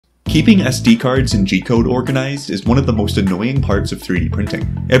Keeping SD cards and G-code organized is one of the most annoying parts of 3D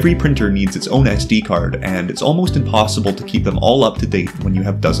printing. Every printer needs its own SD card, and it's almost impossible to keep them all up to date when you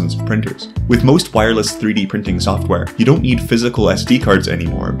have dozens of printers. With most wireless 3D printing software, you don't need physical SD cards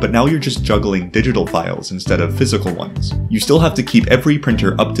anymore, but now you're just juggling digital files instead of physical ones. You still have to keep every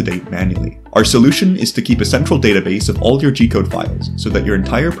printer up to date manually. Our solution is to keep a central database of all your G-code files, so that your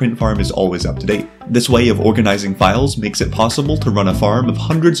entire print farm is always up to date. This way of organizing files makes it possible to run a farm of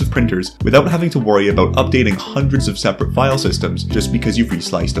hundreds of printers without having to worry about updating hundreds of separate file systems just because you've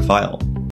resliced a file.